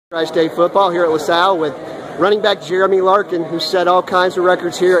Tri-State football here at LaSalle with running back Jeremy Larkin, who set all kinds of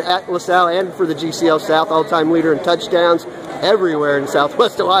records here at LaSalle and for the GCL South, all-time leader in touchdowns everywhere in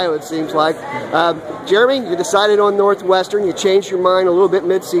Southwest Ohio, it seems like. Jeremy, you decided on Northwestern. You changed your mind a little bit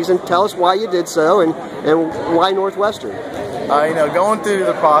mid-season. Tell us why you did so and why Northwestern. Going through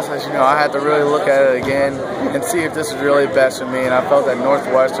the process, I had to really look at it again and see if this is really best for me. And I felt that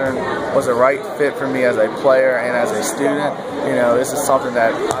Northwestern was the right fit for me as a player and as a student. This is something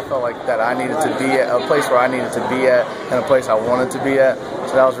that I felt like that I needed to be at, a place where I needed to be at, and a place I wanted to be at.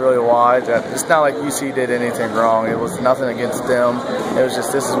 So that was really why. It's not like UC did anything wrong. It was nothing against them. It was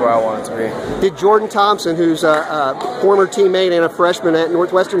just this is where I wanted to be. Did Jordan Thompson, who's a former teammate and a freshman at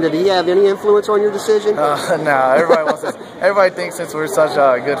Northwestern, did he have any influence on your decision? No, everybody thinks since we're such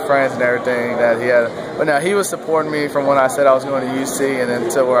good friends and everything that he had. But no, he was supporting me from when I said I was going to UC, and then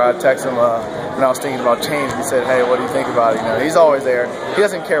to where I texted him when I was thinking about change. He said, "Hey, what do you think about it?" He's always there. He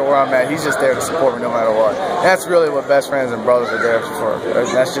doesn't care where I'm at. He's just there to support me no matter what. And that's really what best friends and brothers are there for.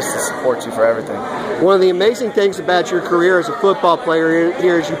 That's just to support you for everything. One of the amazing things about your career as a football player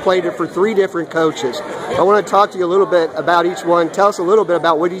here is you played it for 3 different coaches. I want to talk to you a little bit about each one. Tell us a little bit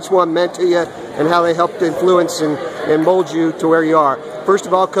about what each one meant to you and how they helped influence and mold you to where you are. First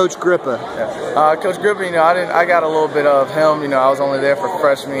of all, Coach Grippa. Yeah. Coach Grippa, I got a little bit of him. I was only there for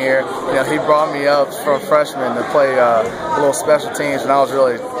freshman year. He brought me up from freshman to play little special teams, and I was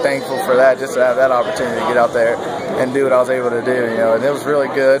really thankful for that, just to have that opportunity to get out there and do what I was able to do. And it was really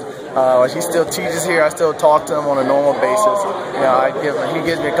good. He still teaches here. I still talk to him on a normal basis. He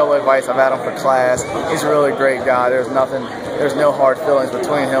gives me a couple of advice. I've had him for class. He's a really great guy. There's no hard feelings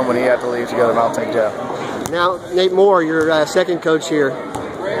between him when he had to leave to go to Mount St. Joe. Now, Nate Moore, your second coach here.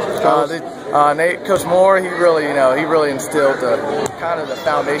 Coach Moore, he really instilled the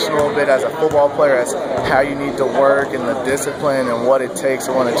foundation a little bit as a football player, as how you need to work and the discipline and what it takes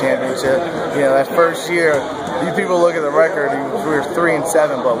to win a championship. That first year, you people look at the record, we were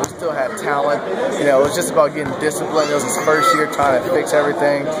 3-7, but we still had talent. It was just about getting disciplined. It was his first year trying to fix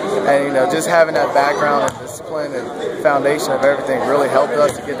everything, and just having that background and discipline and foundation of everything really helped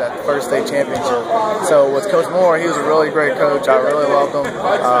us to get that first state championship. So with Coach Moore, he was a really great coach. I really loved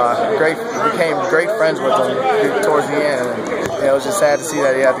him. Became great friends with him towards the end. And, it was just sad to see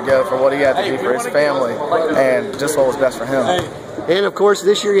that he had to go for what he had to do for his family and just what was best for him. And of course,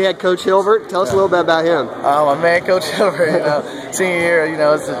 this year you had Coach Hilbert. Tell us a little bit about him. My man, Coach Hilbert. Senior year,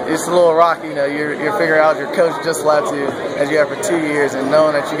 it's a little rocky. You're figuring out your coach just left you, as you have for 2 years, and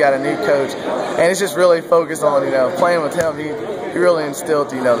knowing that you got a new coach, and it's just really focused on playing with him. He really instilled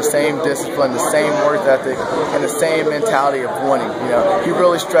the same discipline, the same work ethic, and the same mentality of winning. He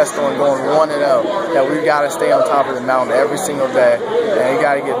really stressed on going 1-0, that we've got to stay on top of the mountain every single day, and you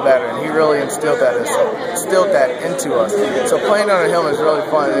got to get better. And he really instilled that into us. So playing under him is really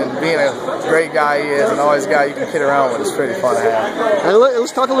fun, and being a great guy he is, and always a guy you can kid around with, is pretty fun to have. And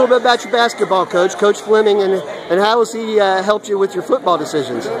let's talk a little bit about your basketball coach, Coach Fleming, and how has he helped you with your football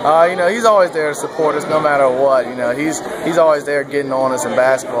decisions? He's always there to support us no matter what. He's always there getting on us in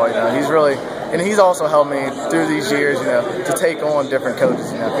basketball. And he's also helped me through these years, to take on different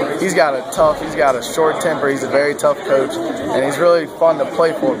coaches. He's got a short temper. He's a very tough coach, and he's really fun to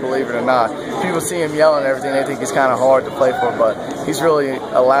play for, believe it or not. People see him yelling and everything, they think he's kind of hard to play for, but he's really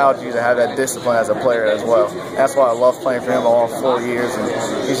allowed you to have that discipline as a player as well. That's why I love playing for him all 4 years,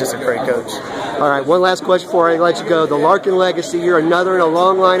 and he's just a great coach. All right, one last question before I let you go. The Larkin legacy, you're another in a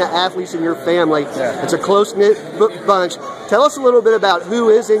long line of athletes in your family. Yeah. It's a close-knit bunch. Tell us a little bit about who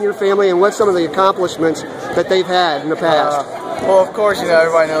is in your family and what some of the accomplishments that they've had in the past. Well, of course,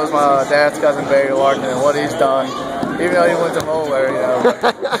 everybody knows my dad's cousin Barry Larkin and what he's done, even though he went to Moeller,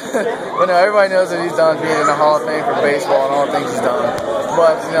 But no, everybody knows that he's done, being in the Hall of Fame for baseball and all the things he's done.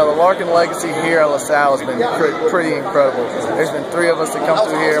 But, the Larkin legacy here at LaSalle has been pretty incredible. There's been 3 of us that come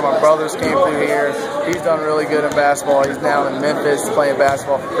through here. My brothers came through here. He's done really good in basketball. He's now in Memphis playing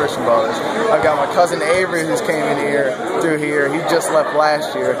basketball for Christian Brothers. I've got my cousin Avery who's came in here through here. He just left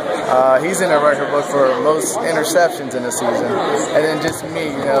last year. He's in the record book for most interceptions in the season. And then just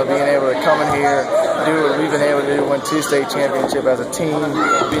me, being able to come in here, do what we've been able to do, win 2 state championships as a team,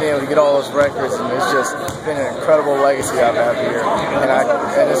 being able to get all those records, and it's just been an incredible legacy I've had here.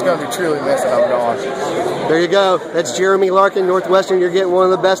 And it's going to be truly missed when I'm gone. There you go. That's Jeremy Larkin, Northwestern. You're getting one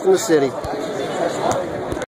of the best in the city.